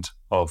end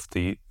of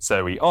the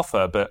ZOE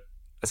offer, but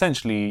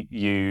essentially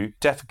you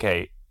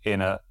defecate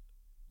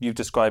you've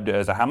described it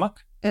as a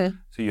hammock. So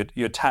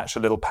you attach a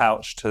little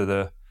pouch to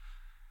the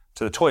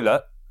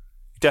toilet,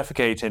 you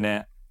defecate in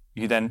it,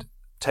 you then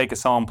take a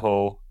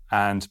sample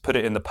and put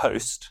it in the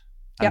post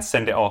and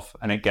send it off,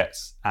 and it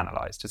gets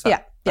analysed. Is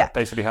that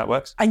basically how it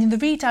works? And the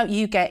readout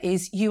you get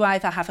is you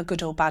either have a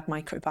good or bad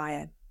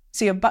microbiome.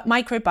 So your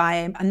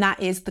microbiome, and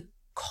that is the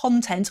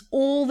content,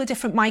 all the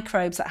different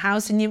microbes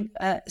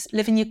that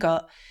live in your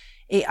gut,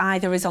 it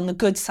either is on the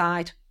good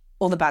side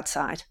or the bad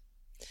side.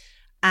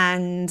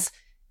 And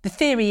the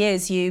theory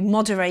is you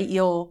moderate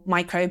your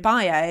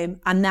microbiome,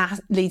 and that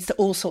leads to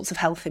all sorts of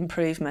health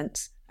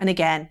improvements. And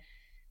again,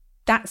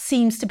 that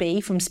seems to be,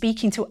 from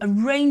speaking to a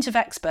range of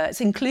experts,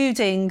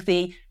 including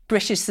the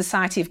British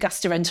Society of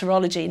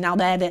Gastroenterology. Now,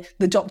 they're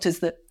the doctors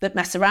that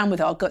mess around with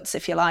our guts,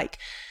 if you like.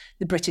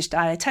 The British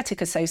Dietetic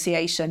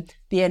Association,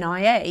 the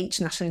NIH,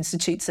 National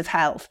Institutes of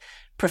Health,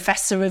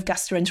 professor of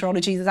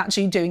gastroenterology, is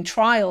actually doing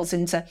trials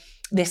into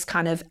this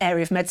kind of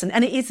area of medicine.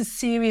 And it is a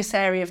serious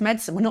area of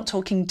medicine. We're not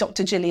talking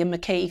Dr. Gillian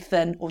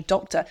McKeith or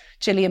Dr.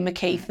 Gillian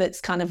McKeith that's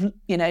kind of,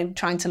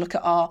 trying to look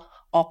at our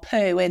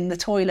poo in the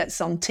toilets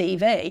on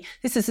TV.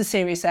 This is a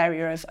serious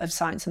area of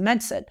science and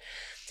medicine.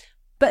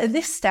 But at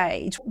this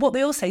stage, what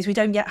they all say is we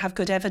don't yet have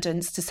good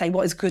evidence to say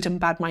what is good and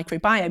bad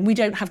microbiome. We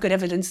don't have good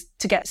evidence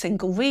to get a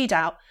single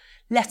readout,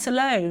 let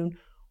alone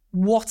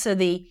what are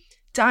the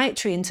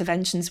dietary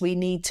interventions we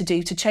need to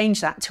do to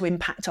change that to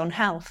impact on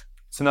health.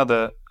 It's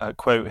another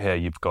quote here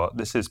you've got.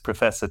 This is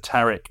Professor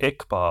Tariq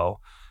Iqbal,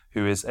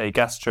 who is a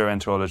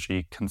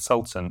gastroenterology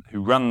consultant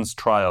who runs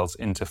trials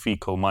into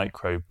fecal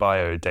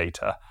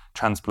microbiodata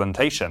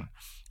transplantation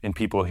in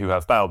people who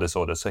have bowel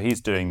disorders. So he's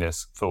doing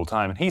this full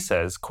time. And he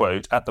says,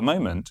 quote, "At the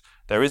moment,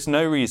 there is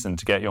no reason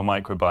to get your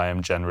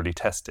microbiome generally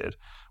tested.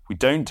 We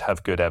don't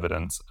have good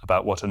evidence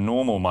about what a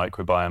normal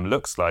microbiome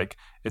looks like.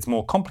 It's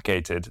more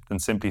complicated than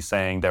simply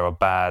saying there are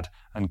bad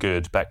and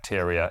good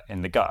bacteria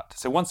in the gut."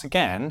 So once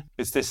again,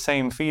 it's this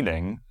same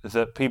feeling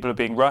that people are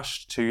being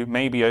rushed to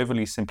maybe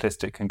overly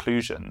simplistic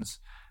conclusions,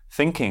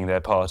 thinking they're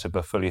part of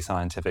a fully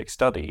scientific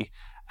study.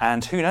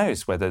 And who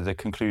knows whether the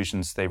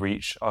conclusions they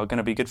reach are going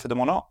to be good for them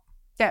or not.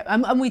 Yeah,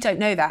 and we don't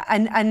know that.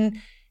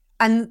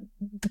 And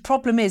the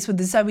problem is with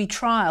the ZOE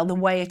trial, the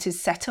way it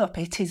is set up,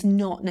 it is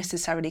not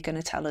necessarily going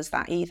to tell us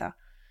that either.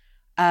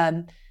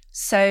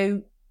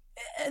 So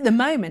at the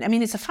moment, I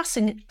mean, it's a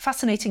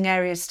fascinating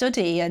area of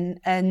study,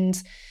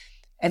 and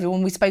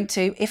everyone we spoke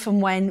to, if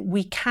and when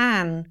we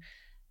can,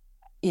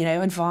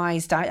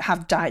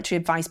 have dietary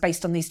advice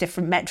based on these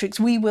different metrics,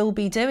 we will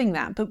be doing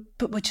that.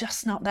 But we're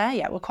just not there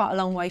yet. We're quite a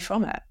long way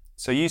from it.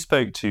 So you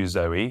spoke to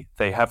ZOE,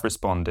 they have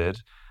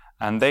responded,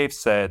 and they've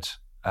said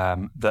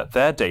that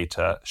their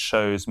data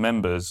shows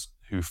members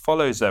who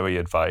follow ZOE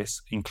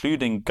advice,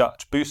 including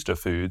gut booster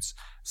foods,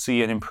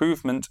 see an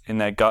improvement in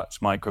their gut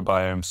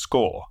microbiome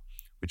score,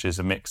 which is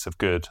a mix of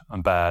good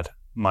and bad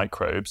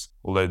microbes,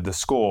 although the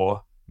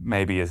score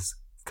maybe is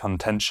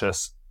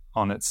contentious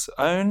on its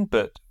own.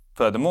 But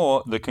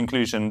furthermore, the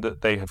conclusion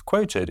that they have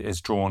quoted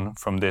is drawn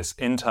from this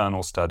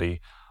internal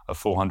study of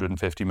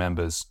 450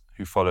 members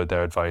who followed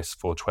their advice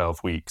for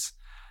 12 weeks.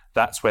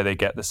 That's where they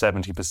get the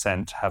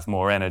 70% have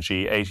more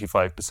energy,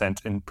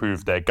 85%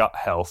 improve their gut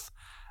health,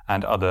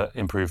 and other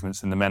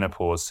improvements in the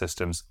menopause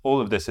systems. All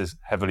of this is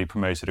heavily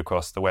promoted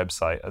across the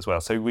website as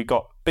well. So we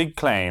got big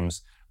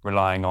claims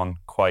relying on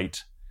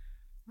quite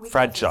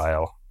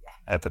fragile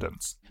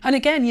evidence. And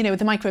again, with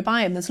the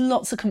microbiome, there's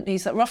lots of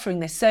companies that are offering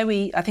this.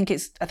 ZOE, I think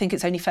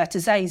it's only fair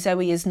to say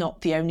ZOE is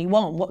not the only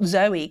one. What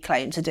ZOE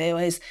claim to do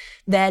is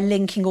they're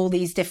linking all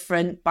these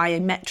different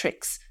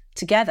biometrics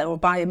together or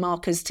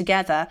biomarkers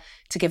together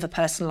to give a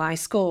personalised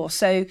score.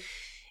 So,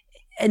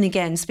 and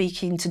again,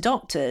 speaking to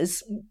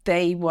doctors,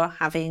 they were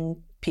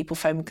having people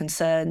phone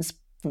concerns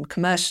from a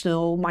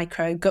commercial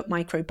gut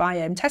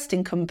microbiome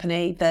testing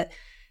company that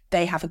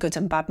they have a good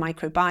and bad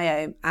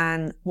microbiome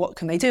and what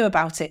can they do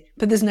about it?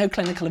 But there's no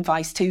clinical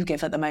advice to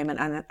give at the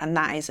moment, and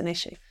that is an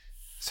issue.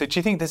 So do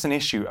you think there's an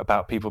issue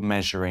about people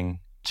measuring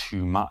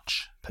too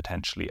much,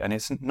 potentially? And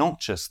it's not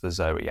just the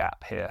ZOE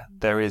app here.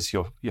 There is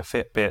your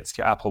Fitbits,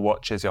 your Apple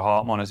Watches, your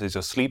heart monitors,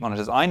 your sleep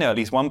monitors. I know at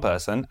least one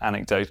person,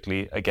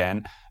 anecdotally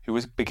again, who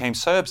became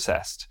so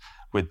obsessed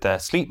with their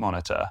sleep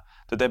monitor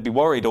that they'd be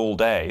worried all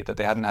day that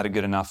they hadn't had a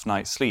good enough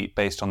night's sleep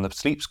based on the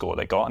sleep score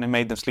they got, and it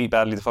made them sleep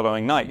badly the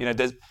following night.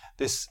 There's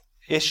this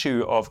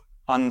issue of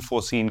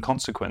unforeseen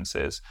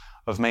consequences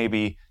of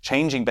maybe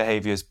changing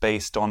behaviors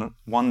based on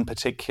one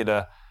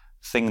particular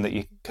thing that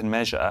you can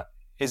measure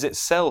is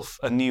itself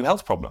a new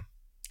health problem.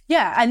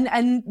 Yeah,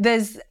 and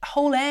there's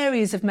whole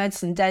areas of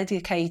medicine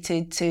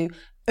dedicated to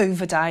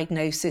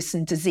overdiagnosis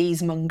and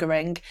disease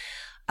mongering.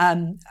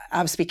 I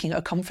was speaking at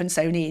a conference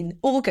only in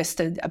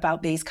August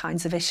about these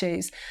kinds of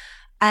issues.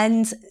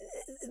 And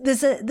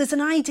there's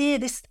an idea,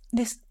 this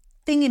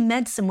thing in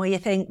medicine where you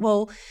think,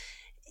 well,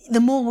 the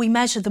more we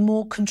measure, the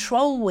more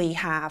control we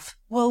have.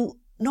 Well,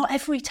 not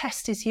every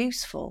test is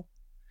useful.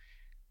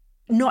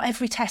 Not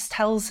every test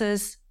tells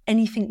us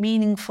anything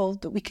meaningful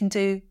that we can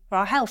do for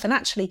our health, and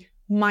actually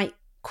might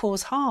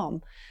cause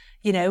harm.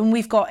 And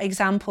we've got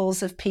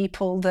examples of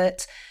people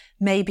that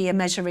maybe are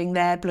measuring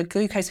their blood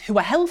glucose who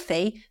are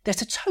healthy,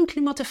 that are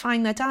totally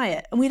modifying their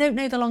diet, and we don't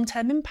know the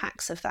long-term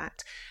impacts of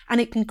that.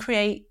 And it can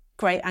create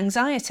great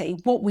anxiety.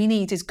 What we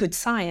need is good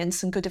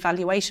science and good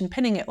evaluation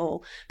pinning it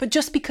all. But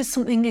just because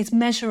something is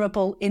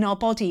measurable in our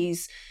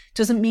bodies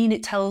doesn't mean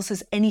it tells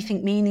us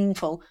anything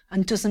meaningful,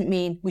 and doesn't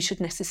mean we should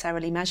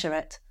necessarily measure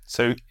it.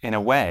 So in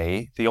a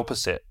way, the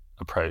opposite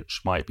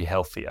approach might be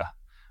healthier,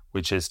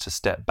 which is to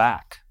step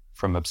back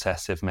from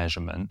obsessive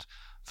measurement,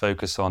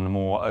 focus on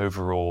more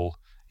overall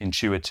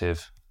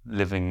intuitive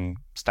living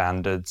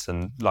standards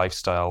and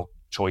lifestyle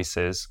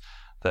choices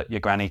that your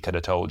granny could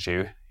have told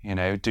you,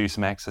 do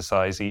some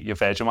exercise, eat your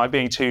veg. Am I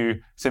being too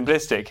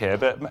simplistic here?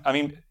 But I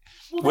mean,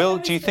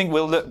 do you think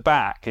we'll look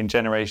back in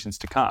generations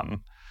to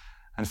come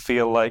and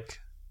feel like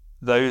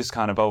those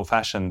kind of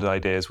old-fashioned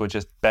ideas were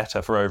just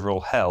better for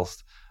overall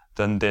health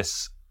than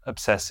this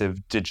obsessive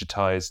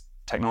digitized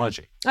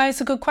technology? Oh,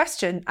 it's a good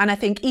question. And I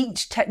think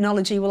each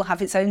technology will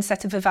have its own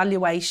set of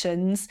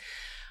evaluations.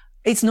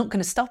 It's not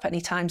going to stop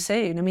anytime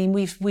soon. I mean,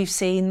 we've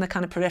seen the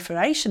kind of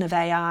proliferation of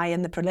AI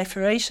and the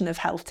proliferation of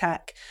health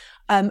tech,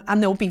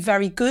 and there will be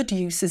very good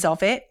uses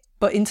of it.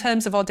 But in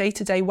terms of our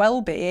day-to-day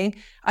well-being,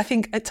 I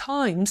think at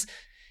times,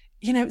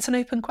 it's an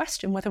open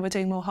question whether we're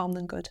doing more harm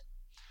than good.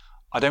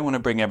 I don't want to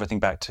bring everything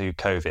back to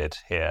COVID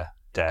here,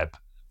 Deb,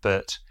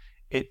 but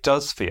it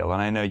does feel,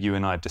 and I know you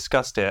and I have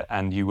discussed it,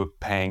 and you were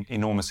paying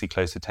enormously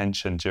close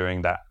attention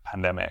during that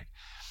pandemic,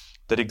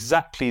 that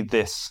exactly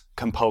this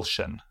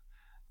compulsion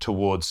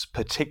towards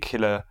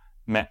particular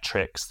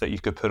metrics that you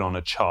could put on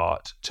a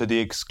chart to the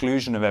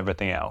exclusion of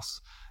everything else,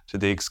 to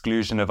the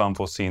exclusion of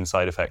unforeseen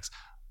side effects,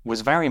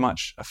 was very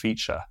much a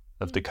feature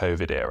of the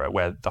COVID era,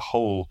 where the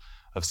whole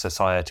of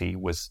society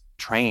was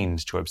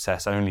trained to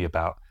obsess only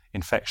about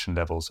infection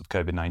levels of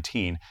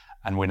COVID-19.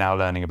 And we're now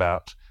learning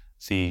about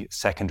the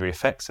secondary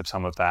effects of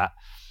some of that.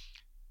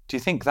 Do you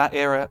think that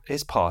era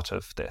is part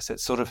of this?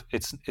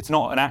 It's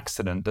not an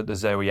accident that the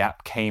ZOE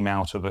app came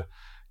out of a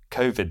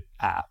COVID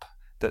app,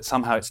 that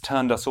somehow it's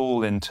turned us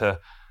all into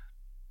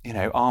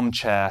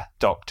armchair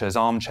doctors,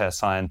 armchair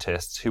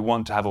scientists who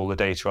want to have all the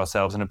data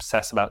ourselves and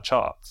obsess about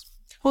charts?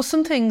 Well,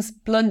 some things,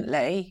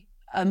 bluntly,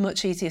 are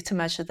much easier to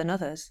measure than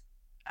others.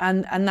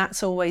 And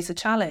that's always a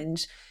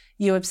challenge.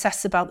 You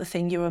obsess about the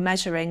thing you are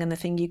measuring and the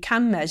thing you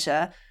can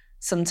measure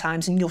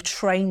sometimes, and you're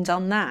trained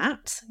on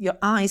that. Your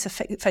eyes are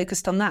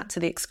focused on that to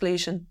the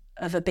exclusion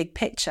of a big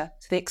picture,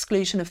 to the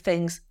exclusion of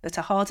things that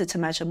are harder to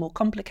measure, more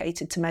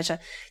complicated to measure.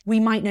 We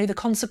might know the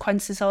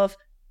consequences of,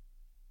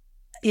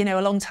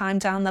 a long time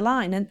down the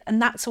line.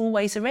 And that's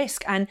always a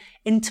risk. And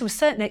to a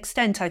certain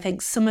extent, I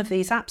think some of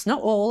these apps,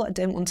 not all, I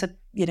don't want to,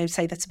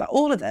 say that's about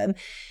all of them,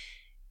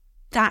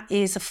 that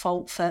is a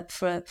fault for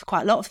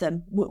quite a lot of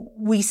them.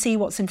 We see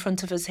what's in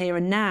front of us here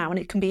and now, and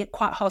it can be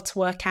quite hard to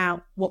work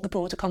out what the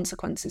broader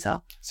consequences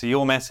are. So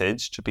your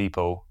message to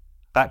people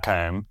back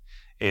home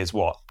is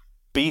what?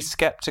 Be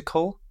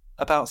skeptical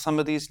about some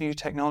of these new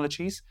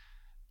technologies.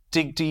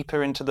 Dig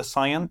deeper into the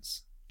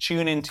science.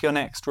 Tune into your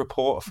next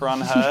report for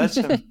Unheard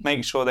and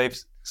make sure they've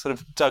sort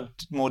of dug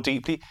more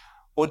deeply,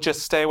 or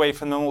just stay away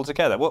from them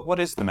altogether. What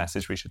is the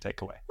message we should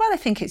take away? Well, I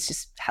think it's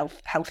just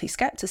healthy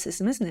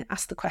scepticism, isn't it?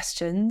 Ask the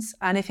questions.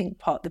 And I think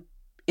part of the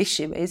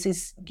issue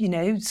is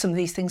some of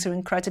these things are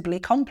incredibly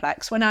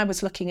complex. When I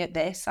was looking at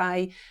this,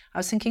 I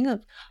was thinking,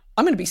 I'm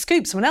going to be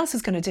Scoop. Someone else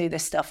is going to do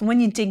this stuff. And when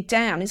you dig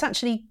down, it's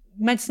actually,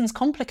 medicine's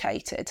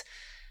complicated.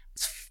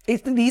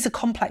 These are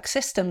complex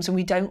systems and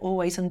we don't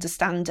always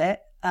understand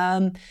it.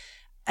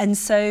 And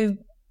so,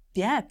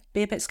 be a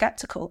bit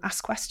sceptical.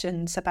 Ask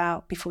questions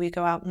before you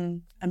go out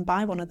and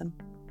buy one of them.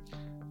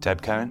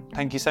 Deb Cohen,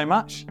 thank you so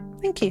much.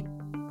 Thank you.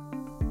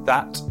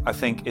 That, I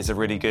think, is a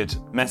really good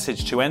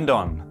message to end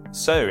on.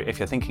 So if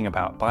you're thinking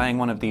about buying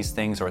one of these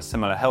things or a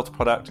similar health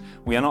product,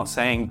 we are not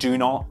saying do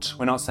not.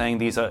 We're not saying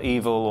these are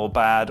evil or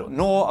bad,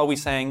 nor are we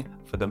saying,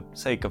 for the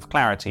sake of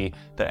clarity,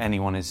 that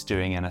anyone is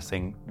doing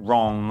anything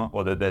wrong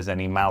or that there's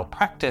any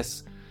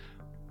malpractice.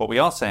 What we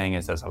are saying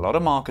is there's a lot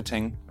of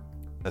marketing,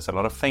 there's a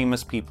lot of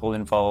famous people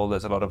involved,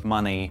 there's a lot of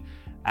money,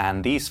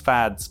 and these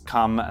fads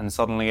come and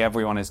suddenly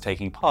everyone is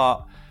taking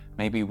part.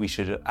 Maybe we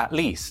should at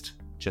least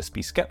just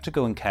be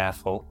skeptical and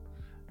careful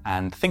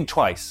and think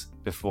twice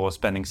before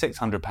spending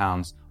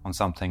 £600 on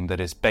something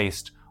that is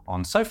based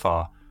on, so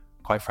far,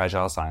 quite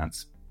fragile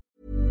science.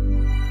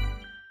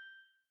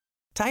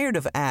 Tired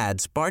of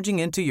ads barging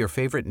into your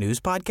favorite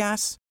news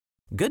podcasts?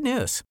 Good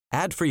news.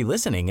 Ad-free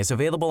listening is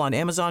available on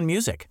Amazon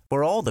Music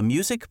for all the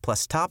music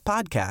plus top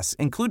podcasts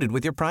included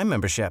with your Prime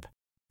membership.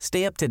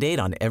 Stay up to date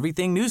on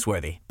everything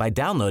newsworthy by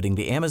downloading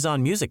the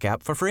Amazon Music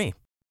app for free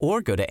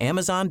or go to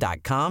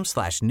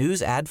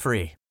amazon.com/news ad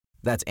free.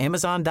 That's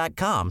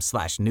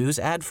amazon.com/news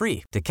ad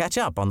free to catch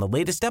up on the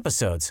latest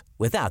episodes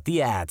without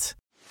the ads.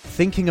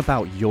 Thinking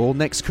about your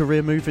next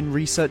career move in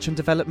research and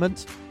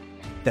development?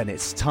 Then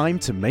it's time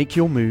to make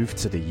your move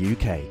to the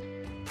UK.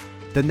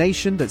 The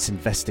nation that's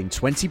investing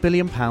 £20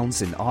 billion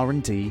in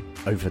R&D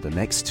over the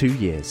next 2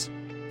 years.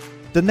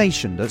 The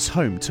nation that's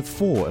home to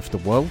 4 of the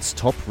world's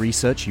top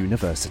research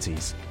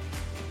universities.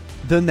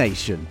 The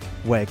nation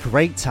where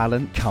great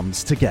talent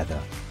comes together.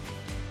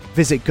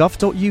 Visit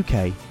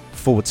gov.uk/great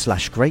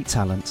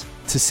talent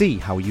to see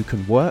how you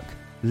can work,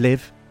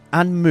 live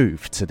and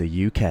move to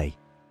the UK.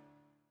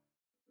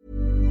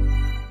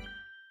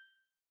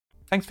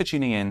 Thanks for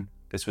tuning in.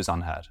 This was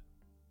Unheard.